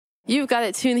You've got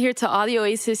it tuned here to Audio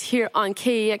Oasis here on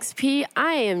KEXP.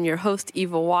 I am your host,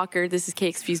 Eva Walker. This is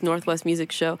KEXP's Northwest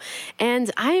Music Show. And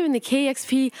I am in the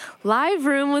KEXP live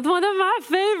room with one of my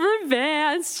favorite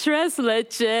bands, Tres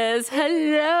Leches.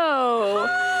 Hello.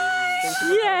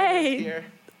 Hi. Yay.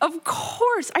 Of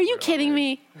course. Are you kidding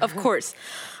me? Of course.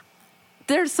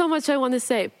 There's so much I want to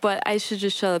say, but I should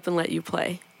just shut up and let you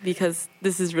play because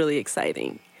this is really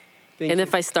exciting.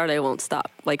 If I start, I won't stop,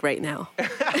 like right now.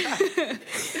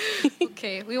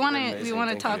 Okay, we want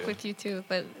to talk with you too,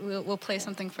 but we'll play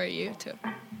something for you too.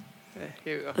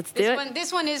 Here we go. Let's do it.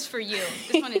 This one is for you.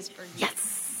 This one is for you.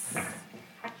 Yes.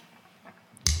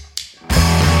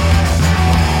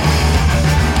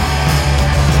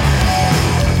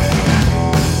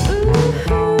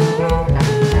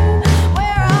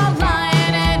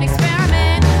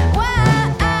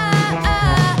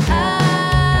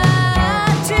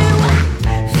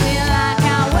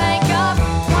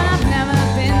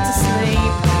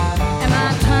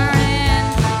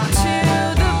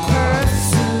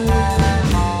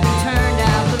 Turned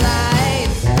out the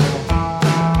lights.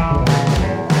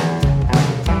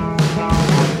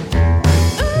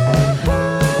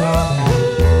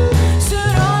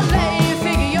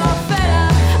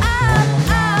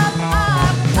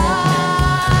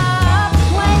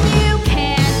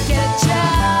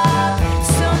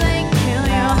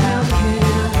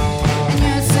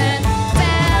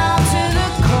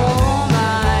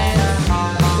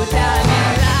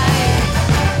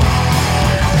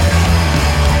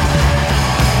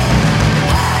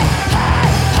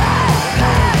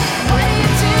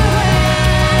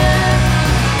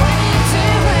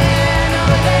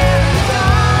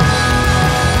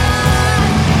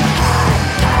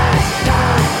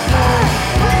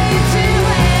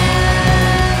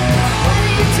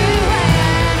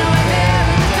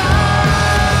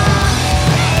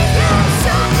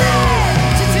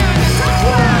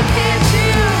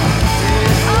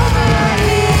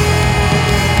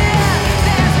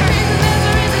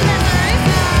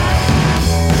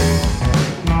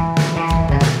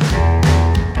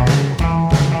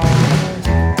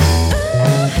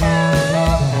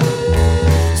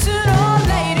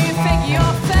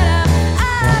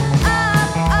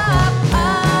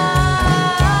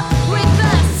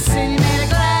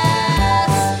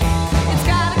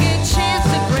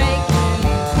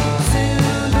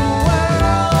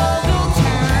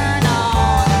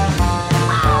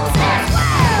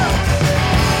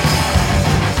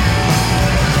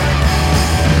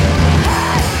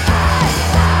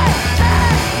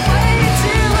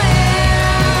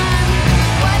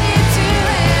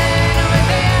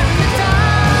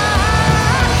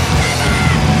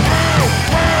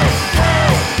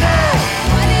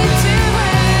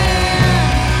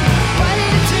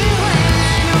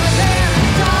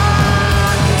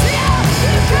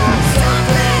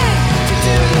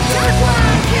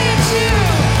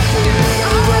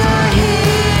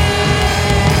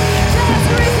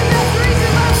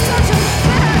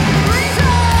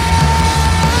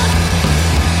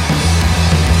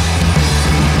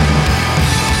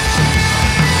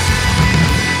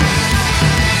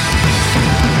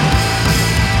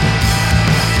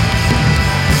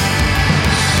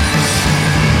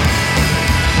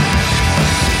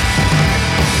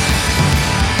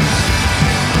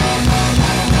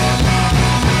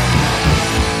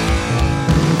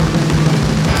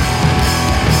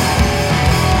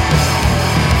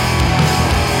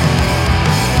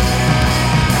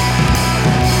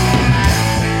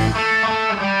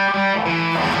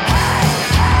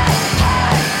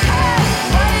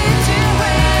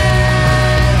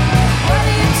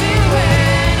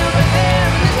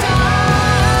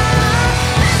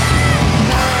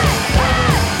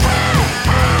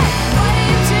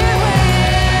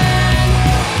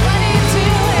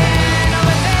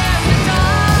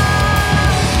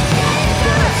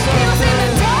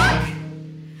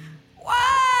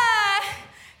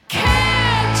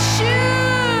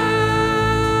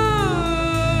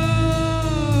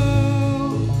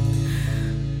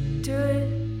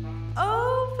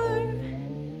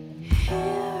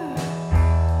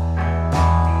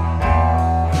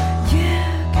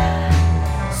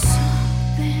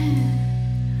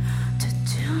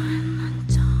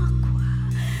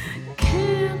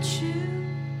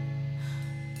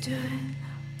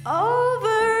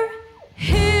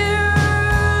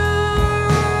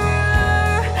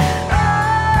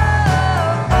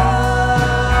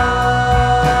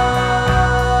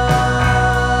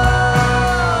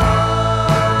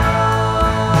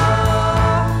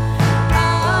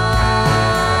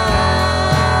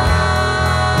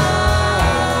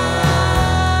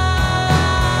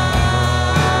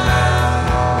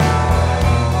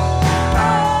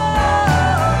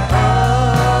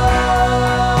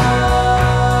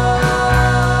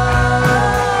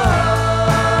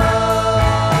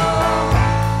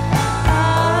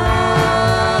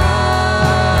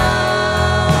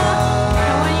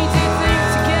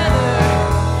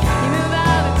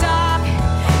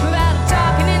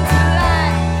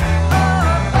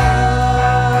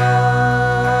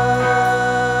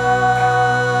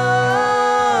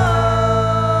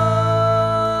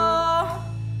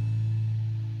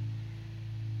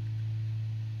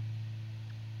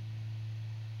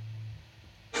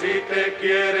 Si te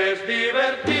quieres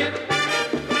divertir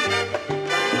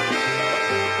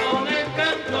con el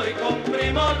canto y con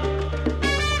primor,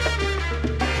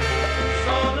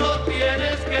 solo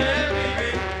tienes que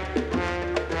vivir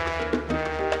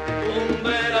un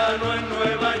verano en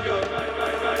Nueva York.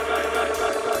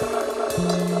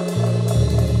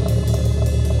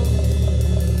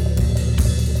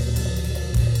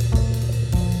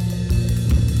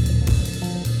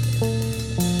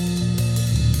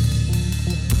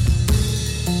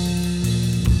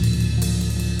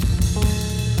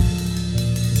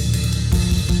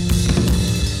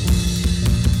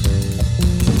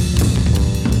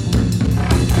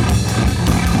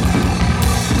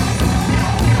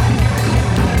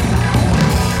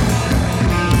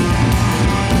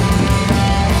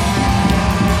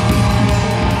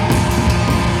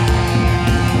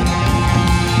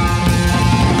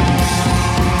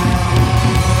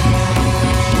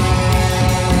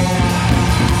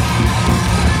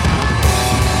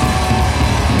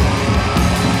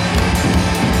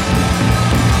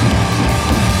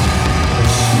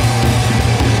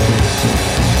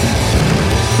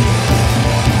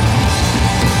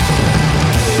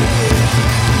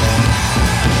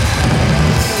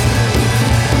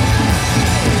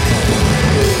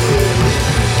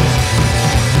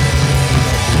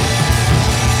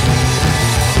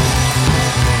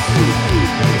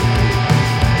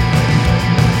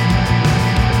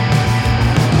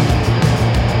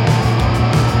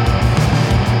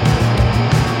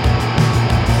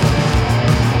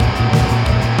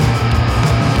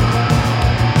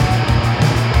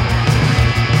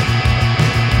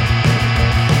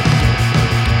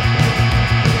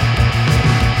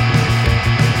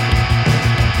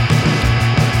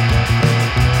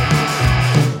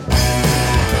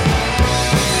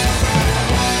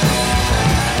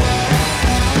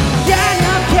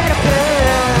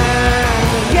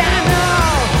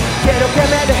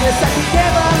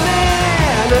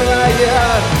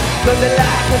 Donde la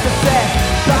gente se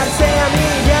parece a mí,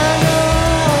 ya no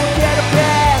quiero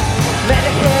que me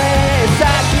dejes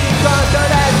aquí con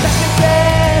toda esta gente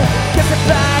que se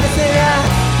parece a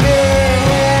mí.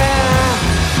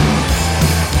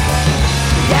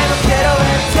 Ya no quiero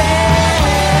verte,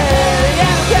 ya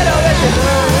no quiero verte,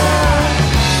 no.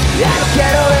 Ya no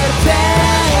quiero verte,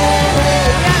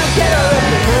 ya no quiero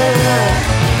verte, no.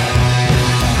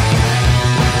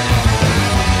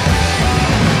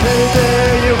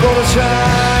 Anything you're gonna try,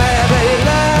 I bet you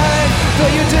like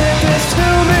that you did this to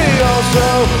me also.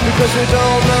 Because you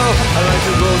don't know, I like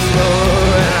to go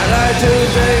slow, and I like to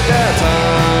take that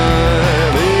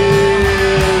time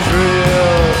is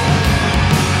real,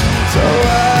 so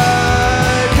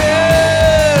I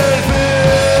can feel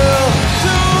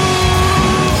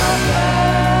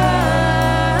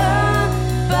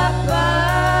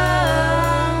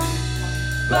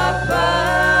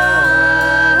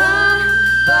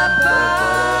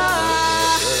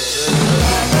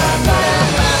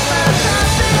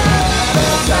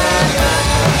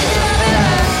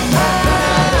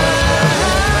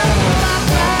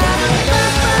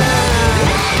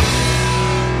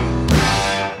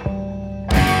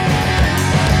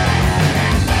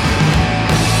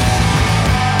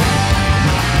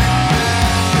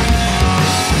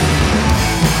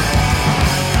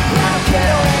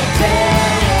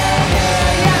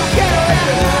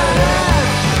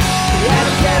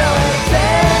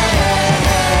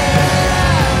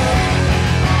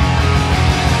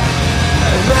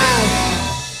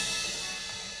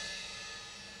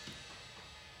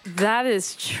That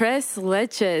is Tres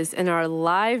Leches in our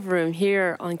live room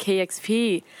here on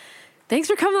KXP. Thanks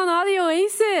for coming on Audio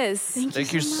Oasis.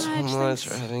 Thank you so much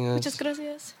for having us. Muchas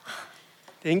gracias.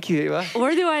 Thank you, Eva.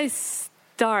 Where do I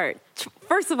start?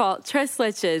 First of all, Tres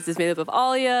Leches is made up of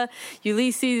Alia,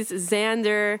 Ulysses,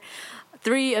 Xander,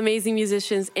 3 amazing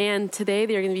musicians, and today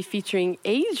they are going to be featuring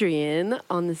Adrian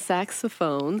on the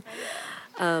saxophone.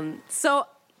 So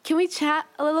can we chat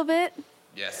a little bit?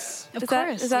 Yes. Of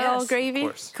course. Is that all yes. gravy?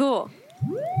 Of course. Cool.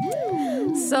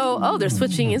 So, they're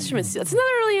switching instruments. That's another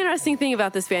really interesting thing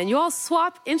about this band. You all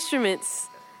swap instruments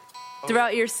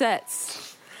throughout your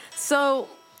sets. So,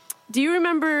 do you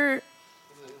remember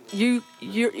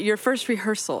your first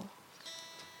rehearsal?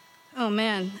 Oh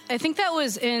man, I think that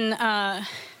was in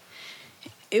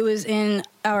it was in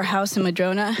our house in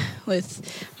Madrona with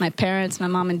my parents, my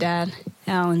mom and dad,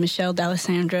 Al and Michelle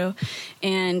D'Alessandro,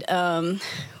 and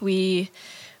we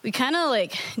kind of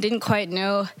like didn't quite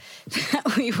know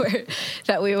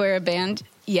that we were a band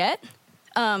yet.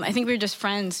 I think we were just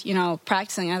friends,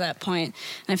 practicing at that point.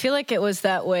 And I feel like it was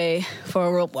that way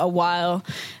for a while,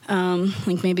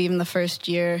 like maybe even the first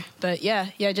year. But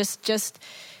yeah, just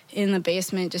in the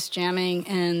basement just jamming,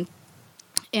 and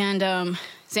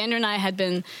Xander and I had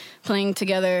been playing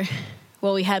together.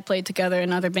 Well, we had played together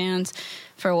in other bands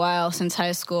for a while since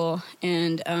high school,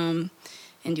 and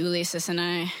Ulysses and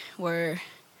I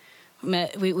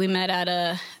met at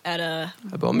a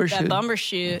bumper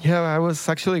shoot. Yeah, I was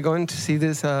actually going to see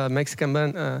this Mexican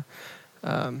band,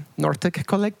 Nortec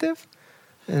Collective,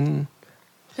 and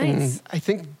I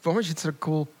think bumper shoots are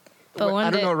cool. But I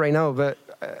don't know right now, but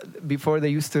before they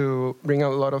used to bring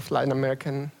out a lot of Latin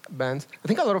American bands. I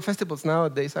think a lot of festivals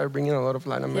nowadays are bringing a lot of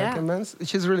Latin American bands,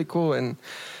 which is really cool. And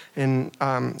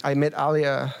I met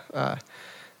Alia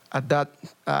at that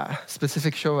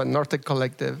specific show at Nortec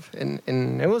Collective, and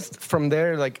it was from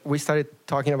there like we started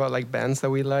talking about like bands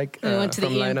that we like. We went to the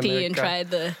from EMP and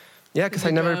tried the because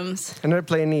I never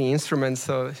play any instruments,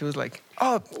 so she was like,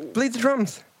 "Oh, play the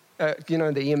drums."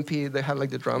 The EMP, they had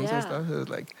like the drums and stuff. It was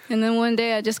like. And then one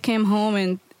day I just came home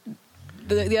and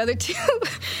the other two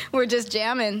were just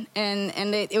jamming,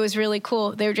 and it was really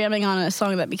cool. They were jamming on a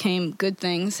song that became Good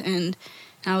Things, and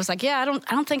I was like, I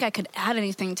don't think I could add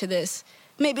anything to this.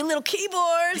 Maybe little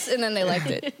keyboards, and then they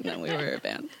liked it. And then we were a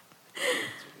band.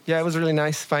 Yeah, it was really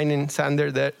nice finding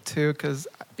Xander there too, because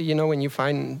when you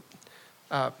find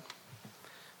that.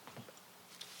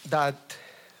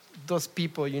 Those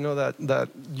people, that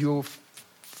you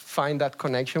find that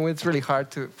connection with, it's really hard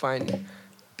to find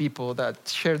people that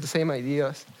share the same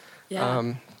ideas,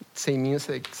 same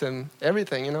music, and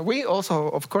everything. We also,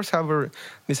 of course, have our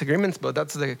disagreements, but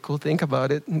that's the cool thing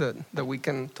about it, that we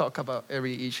can talk about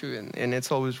every issue, and it's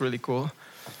always really cool.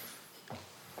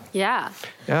 Yeah.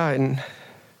 Yeah, and...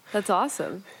 That's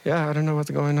awesome. Yeah, I don't know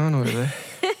what's going on over there.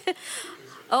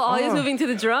 Alia's moving to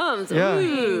the drums. Yeah.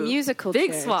 Ooh, musical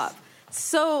big chairs. swap.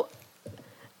 So,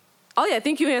 I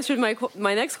think you answered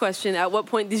my next question. At what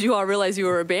point did you all realize you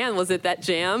were a band? Was it that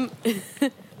jam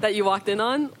that you walked in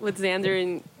on with Xander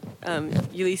and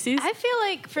Ulysses? I feel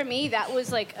like for me that was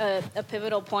like a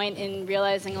pivotal point in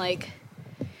realizing like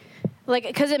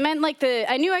because it meant like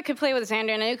I knew I could play with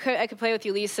Xander and I knew I could play with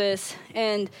Ulysses,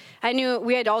 and I knew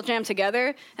we had all jammed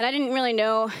together, and I didn't really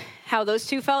know how those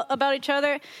two felt about each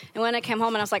other. And when I came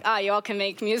home and I was like, y'all can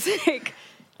make music.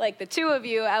 Like the two of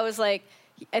you, I was like,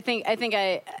 I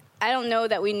don't know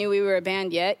that we knew we were a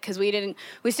band yet, because we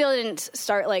still didn't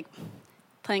start like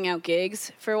playing out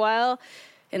gigs for a while,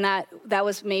 and that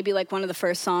was maybe like one of the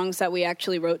first songs that we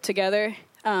actually wrote together.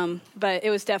 But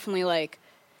it was definitely like,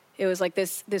 it was like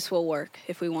this will work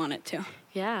if we want it to.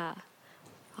 Yeah,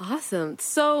 awesome.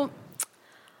 So,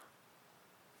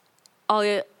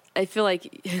 Alia, I feel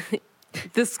like.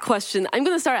 This question, I'm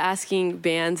going to start asking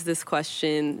bands this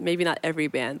question. Maybe not every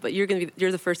band, but you're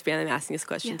the first band I'm asking this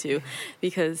question to,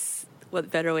 because what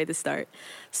better way to start?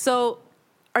 So,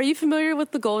 are you familiar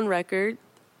with the Golden Record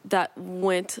that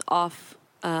went off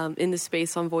into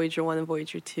space on Voyager 1 and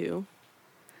Voyager 2?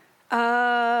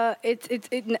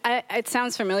 It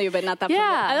sounds familiar, but not that familiar.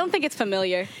 I don't think it's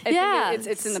familiar. I think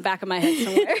it's in the back of my head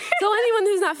somewhere. So anyone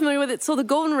who's not familiar with it, so the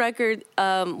Golden Record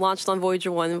launched on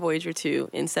Voyager 1 and Voyager 2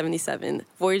 in 1977.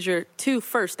 Voyager 2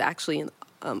 first, actually, in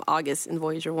August, in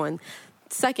Voyager 1.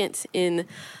 Second, in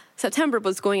September, but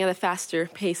was going at a faster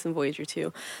pace than Voyager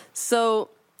 2. So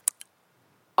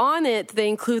on it, they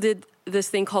included this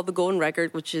thing called the Golden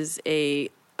Record, which is a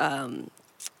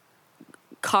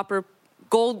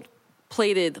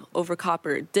gold-plated over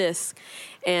copper disc,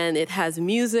 and it has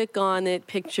music on it,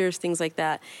 pictures, things like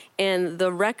that. And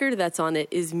the record that's on it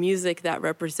is music that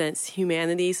represents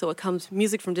humanity. So it comes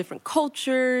music from different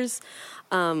cultures,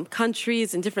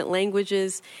 countries, and different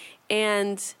languages.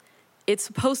 And it's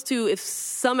supposed to, if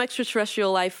some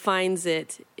extraterrestrial life finds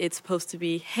it, it's supposed to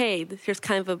be, hey, here's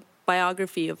kind of a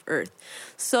biography of Earth.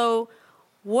 So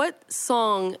what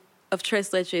song of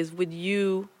Tres Leches would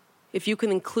you, if you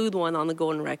can include one on the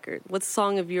Golden Record, what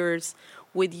song of yours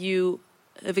would you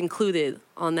have included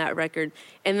on that record?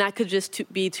 And that could just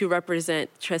be to represent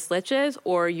Tres Leches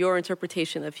or your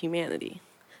interpretation of humanity.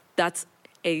 That's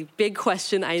a big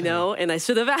question, I know, and I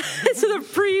should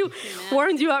have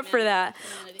pre-warned you up for that.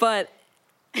 But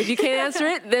if you can't answer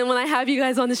it, then when I have you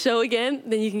guys on the show again,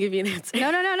 then you can give me an answer. No.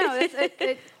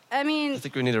 I mean, I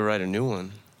think we need to write a new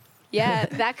one. Yeah,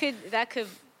 that's a good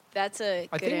answer.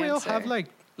 I think we all have like,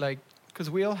 because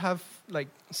we all have like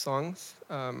songs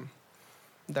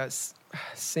that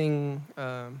sing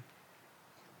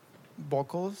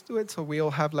vocals to it, so we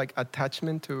all have like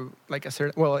attachment to like a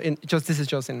certain. Well, this is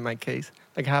just in my case.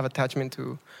 Like I have attachment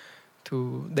to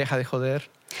Deja de Joder.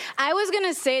 I was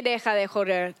gonna say Deja de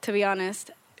Joder, to be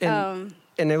honest. And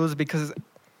it was because,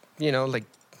 like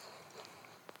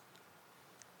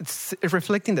it's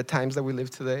reflecting the times that we live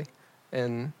today,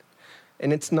 and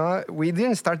And it's not, we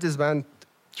didn't start this band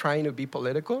trying to be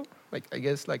political. Like, I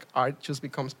guess, like, art just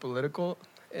becomes political.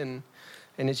 And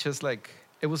it's just, like,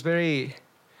 it was just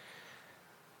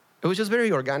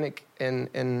very organic.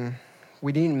 And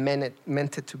we didn't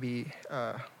meant it to be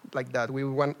like that.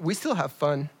 We still have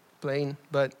fun playing,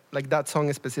 but, like, that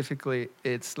song specifically,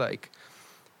 it's, like,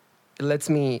 it lets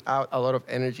me out a lot of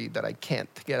energy that I can't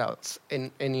get out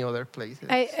in any other places.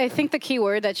 I think the key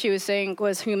word that she was saying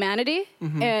was humanity.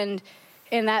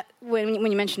 And that when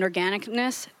you mentioned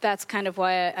organicness, that's kind of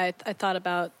why I thought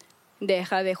about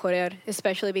Deja de Joder,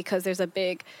 especially because there's a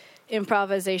big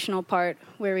improvisational part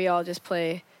where we all just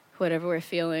play whatever we're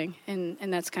feeling,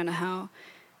 and that's kind of how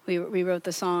we wrote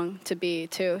the song to be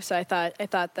too. So I thought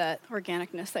that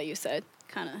organicness that you said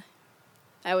kind of,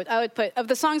 I would put, of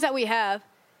the songs that we have,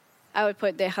 I would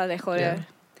put Deja de Joder. Yeah.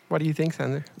 What do you think,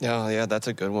 Sander? Yeah, that's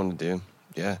a good one to do.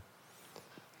 Yeah.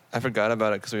 I forgot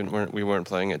about it because we weren't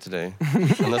playing it today.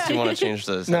 Unless you want to change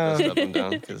the stuff up and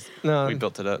down, because we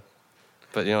built it up.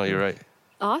 But, you're right.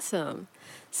 Awesome.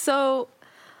 So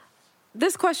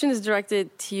this question is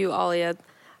directed to you, Alia.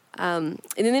 In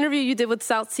an interview you did with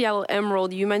South Seattle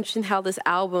Emerald, you mentioned how this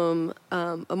album,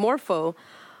 Amorpho,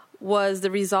 was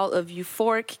the result of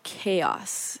euphoric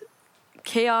chaos.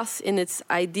 Chaos in its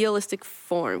idealistic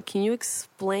form. Can you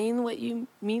explain what you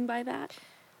mean by that?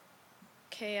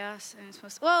 Chaos and it's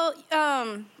supposed to, well,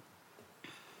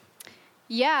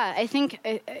 yeah, I think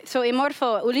so.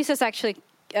 Amorpho, Ulises actually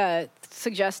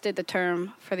suggested the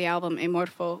term for the album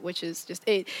Amorpho, which is just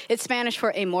it's Spanish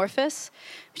for amorphous,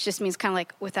 which just means kind of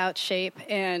like without shape,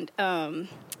 and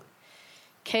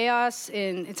chaos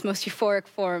in its most euphoric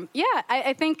form. Yeah,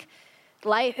 I think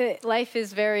life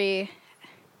is very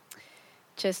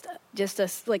just a,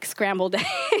 like scrambled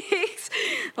eggs,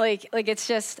 like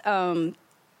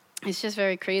it's just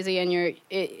very crazy, and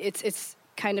it's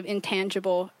kind of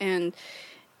intangible, and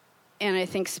I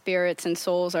think spirits and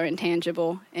souls are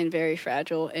intangible and very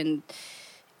fragile, and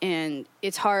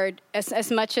it's hard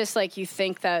as much as like you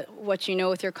think that what you know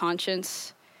with your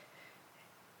conscience,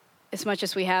 as much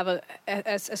as we have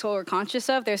as what we're conscious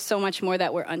of, there's so much more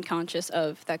that we're unconscious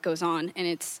of that goes on, and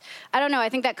it's, I don't know, I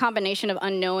think that combination of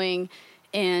unknowing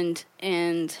and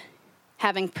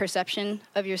having perception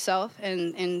of yourself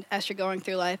and as you're going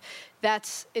through life,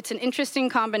 it's an interesting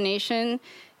combination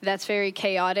that's very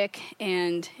chaotic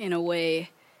and in a way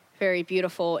very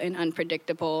beautiful and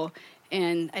unpredictable.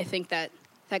 And I think that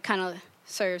kind of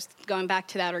serves going back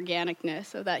to that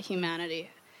organicness of that humanity.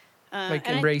 Like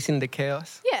embracing the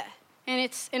chaos. Yeah. And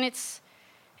it's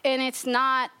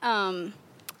not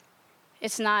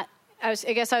I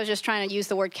guess I was just trying to use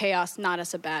the word chaos not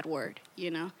as a bad word,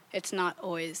 It's not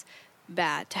always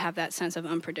bad to have that sense of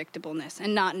unpredictableness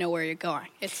and not know where you're going.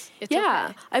 It's yeah,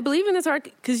 okay. I believe in this art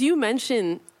because you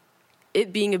mentioned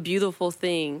it being a beautiful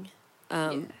thing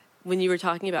when you were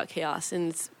talking about chaos,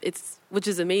 and it's which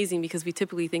is amazing because we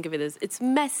typically think of it as it's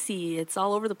messy, it's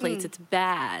all over the place, it's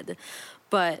bad,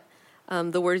 but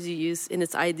the words you use in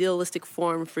its idealistic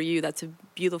form for you, that's a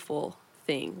beautiful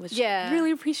thing, which I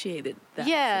really appreciated that.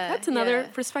 Yeah, so that's another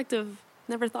perspective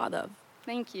never thought of.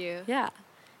 Thank you. Yeah.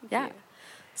 Thank you.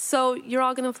 So you're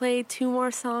all going to play 2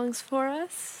 more songs for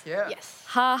us? Yeah. Yes.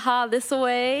 Ha Ha This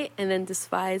Away and then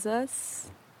Despise Us.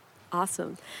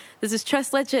 Awesome. This is Tres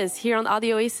Leches here on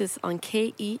Audio Oasis on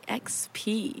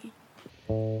KEXP.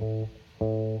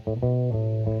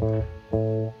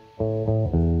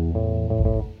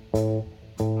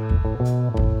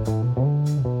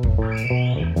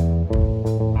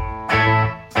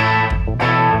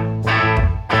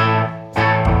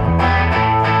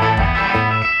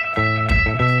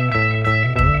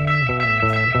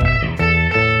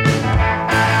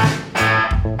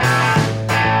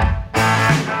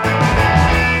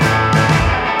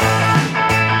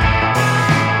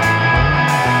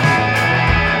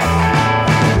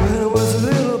 When I was a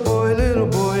little boy,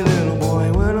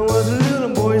 when I was a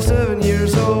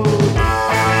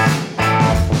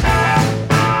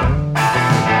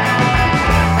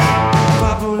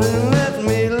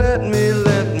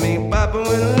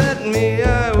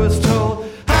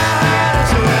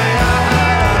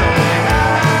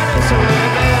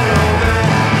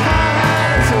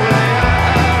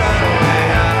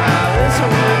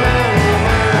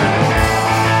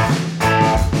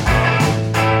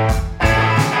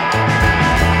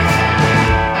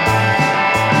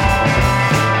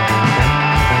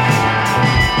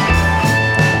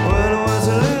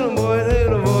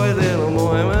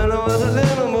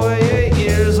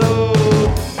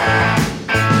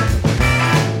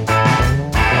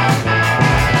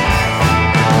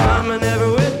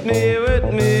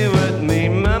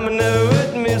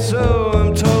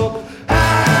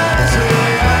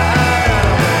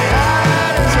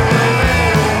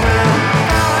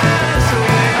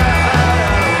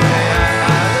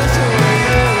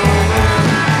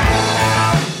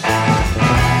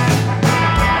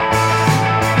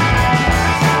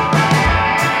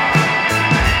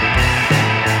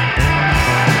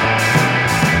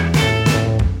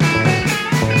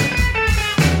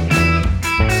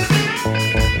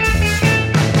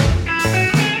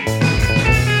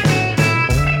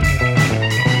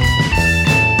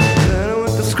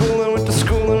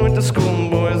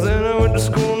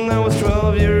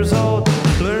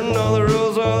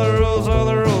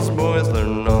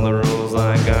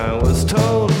was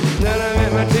told. Then I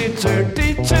met my teacher,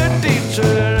 teacher.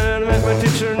 Then I met my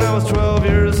teacher and I was 12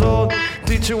 years old.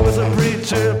 Teacher was a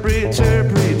preacher.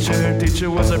 Teacher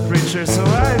was a preacher, so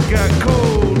I got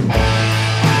cold.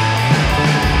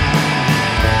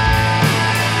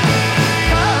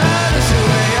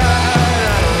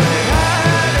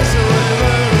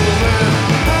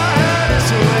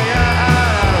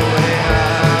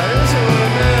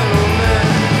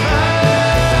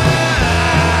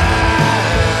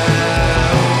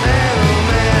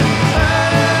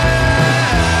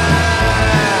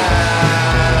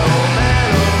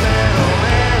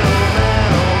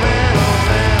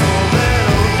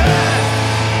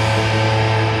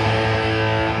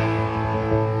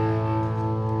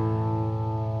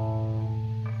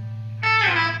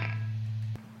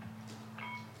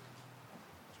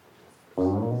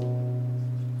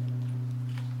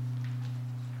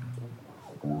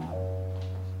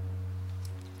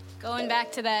 Going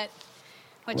back to that,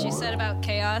 what you said about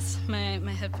chaos, my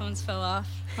headphones fell off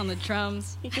on the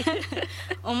drums.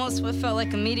 Almost what felt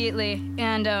like immediately.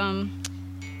 And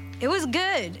it was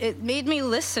good. It made me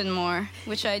listen more,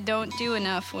 which I don't do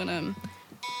enough when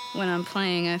I'm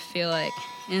playing, I feel like.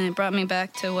 And it brought me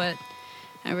back to what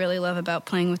I really love about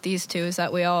playing with these two, is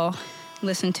that we all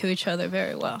listen to each other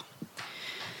very well.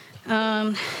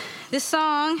 This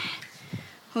song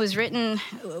was written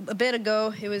a bit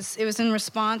ago. It was in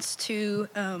response to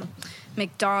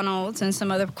McDonald's and some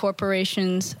other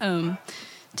corporations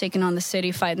taking on the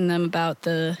city, fighting them about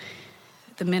the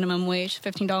minimum wage,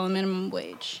 $15 minimum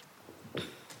wage.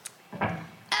 And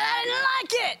I didn't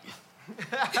like it!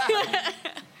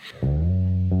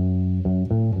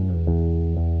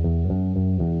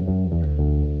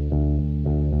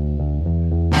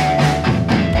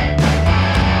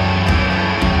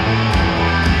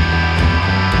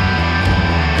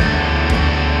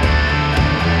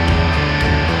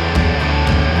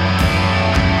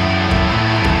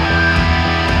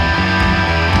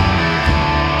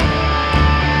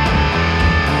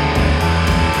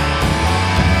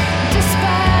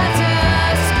 Despise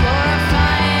us,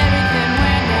 glorify everything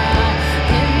we're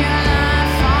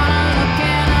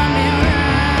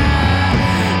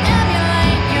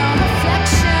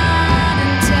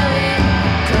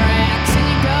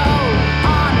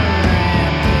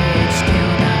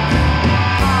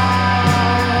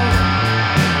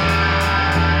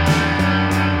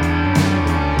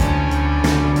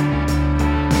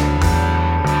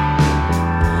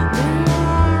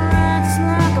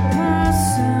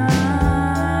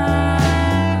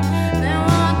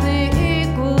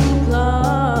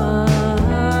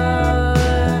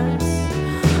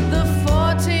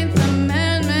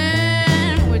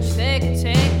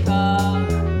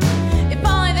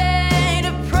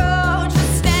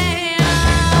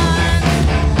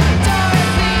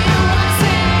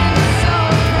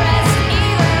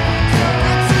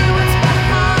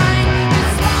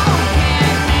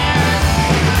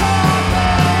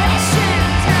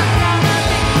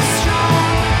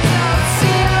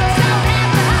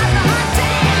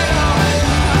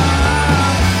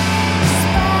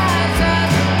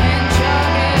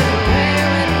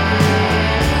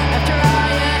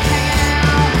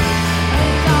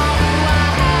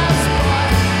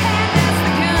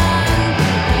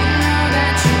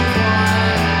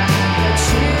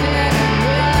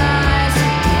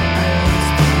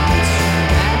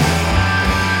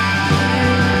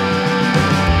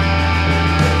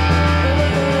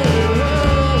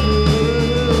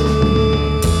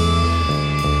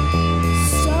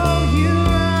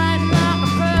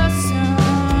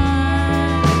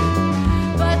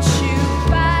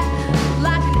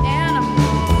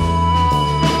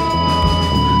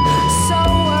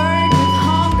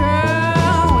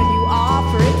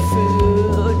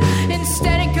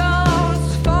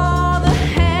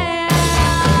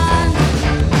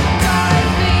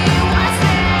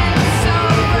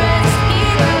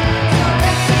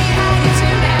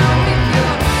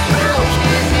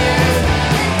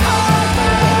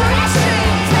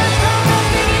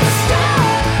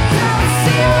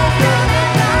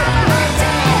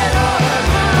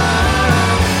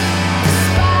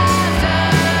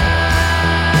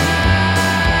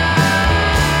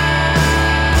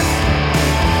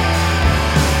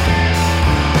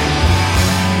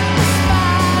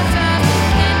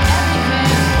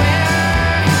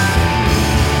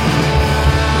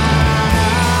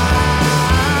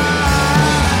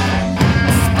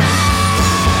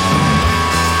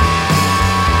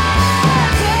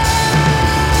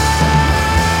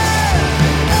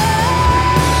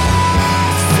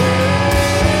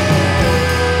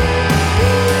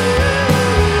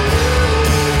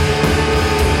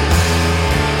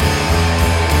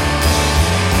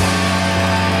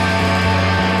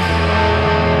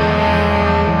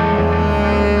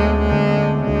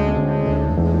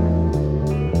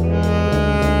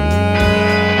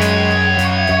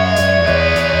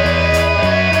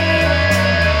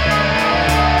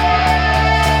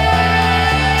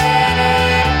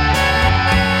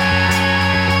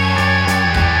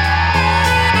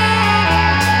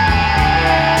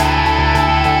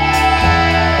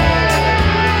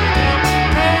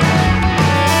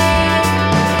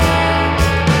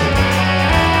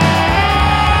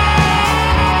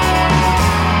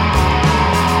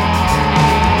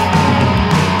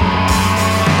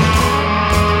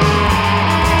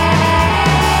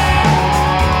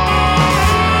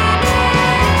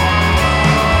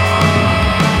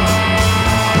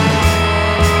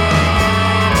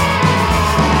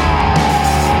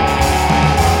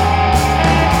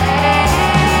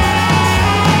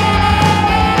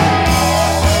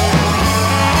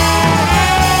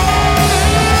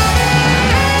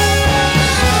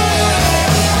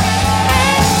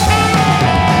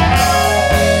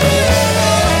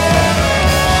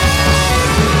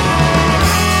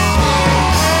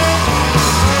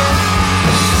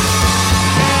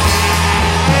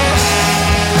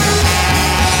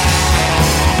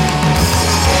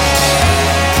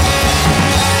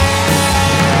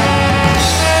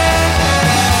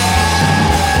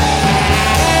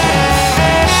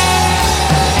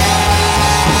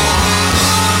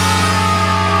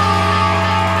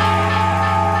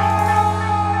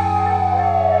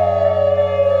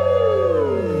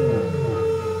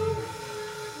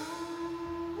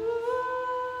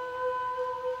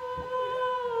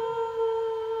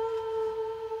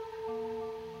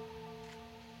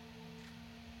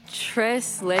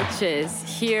Tres Leches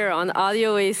here on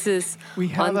Audio Oasis. We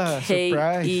have a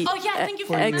surprise. Oh yeah, thank you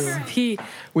for XP.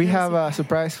 We have a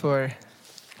surprise for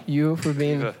you for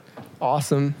being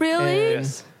awesome. Really?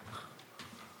 And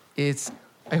it's.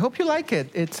 I hope you like it.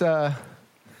 It's I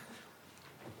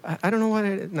don't know what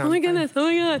it is. No, Oh my goodness. Oh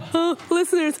my god. Oh,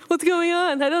 listeners, what's going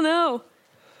on? I don't know.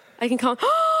 I can call.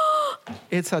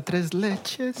 It's a Tres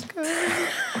Leches.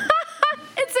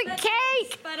 It's a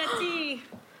cake.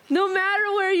 No matter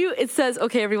where you, it says,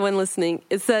 okay, everyone listening,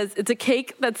 it says, it's a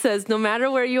cake that says, no matter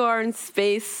where you are in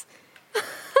space.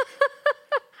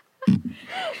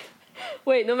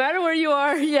 Wait, no matter where you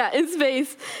are, in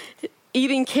space,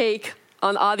 eating cake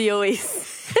on Audio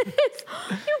Oasis.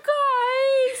 You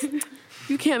guys,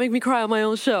 you can't make me cry on my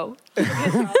own show.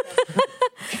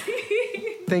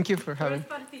 Thank you for having.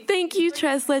 Thank you,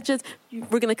 Tres Leches.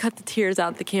 We're going to cut the tears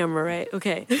out the camera, right?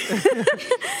 Okay.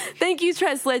 Thank you,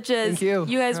 Tres Leches. Thank you.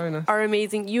 You guys are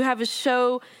amazing. You have a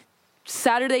show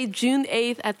Saturday, June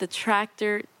 8th at the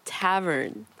Tractor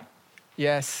Tavern.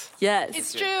 Yes. Yes.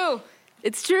 It's true.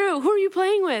 It's true. Who are you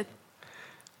playing with?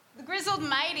 The Grizzled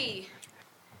Mighty.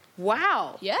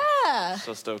 Wow. Yeah.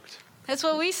 So stoked. That's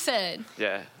what we said.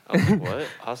 Yeah. I was like, what?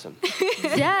 Awesome.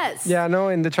 Yes. Yeah, no,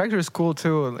 and the Tractor is cool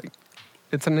too. Like,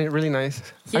 it's really nice.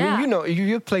 Yeah. I mean, you know,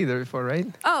 you played there before, right?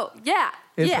 Oh, yeah.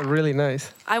 It's really nice.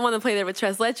 I want to play there with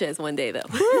Tres Leches one day, though.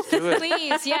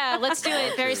 Please, yeah, let's do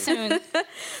it very soon.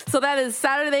 So that is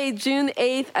Saturday, June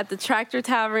 8th at the Tractor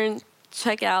Tavern.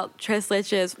 Check out Tres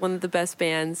Leches, one of the best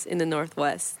bands in the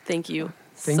Northwest. Thank you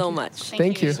so much.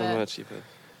 Thank you so much, Eva.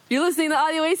 You're listening to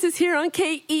Audio Oasis here on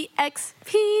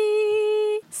KEXP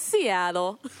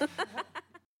Seattle.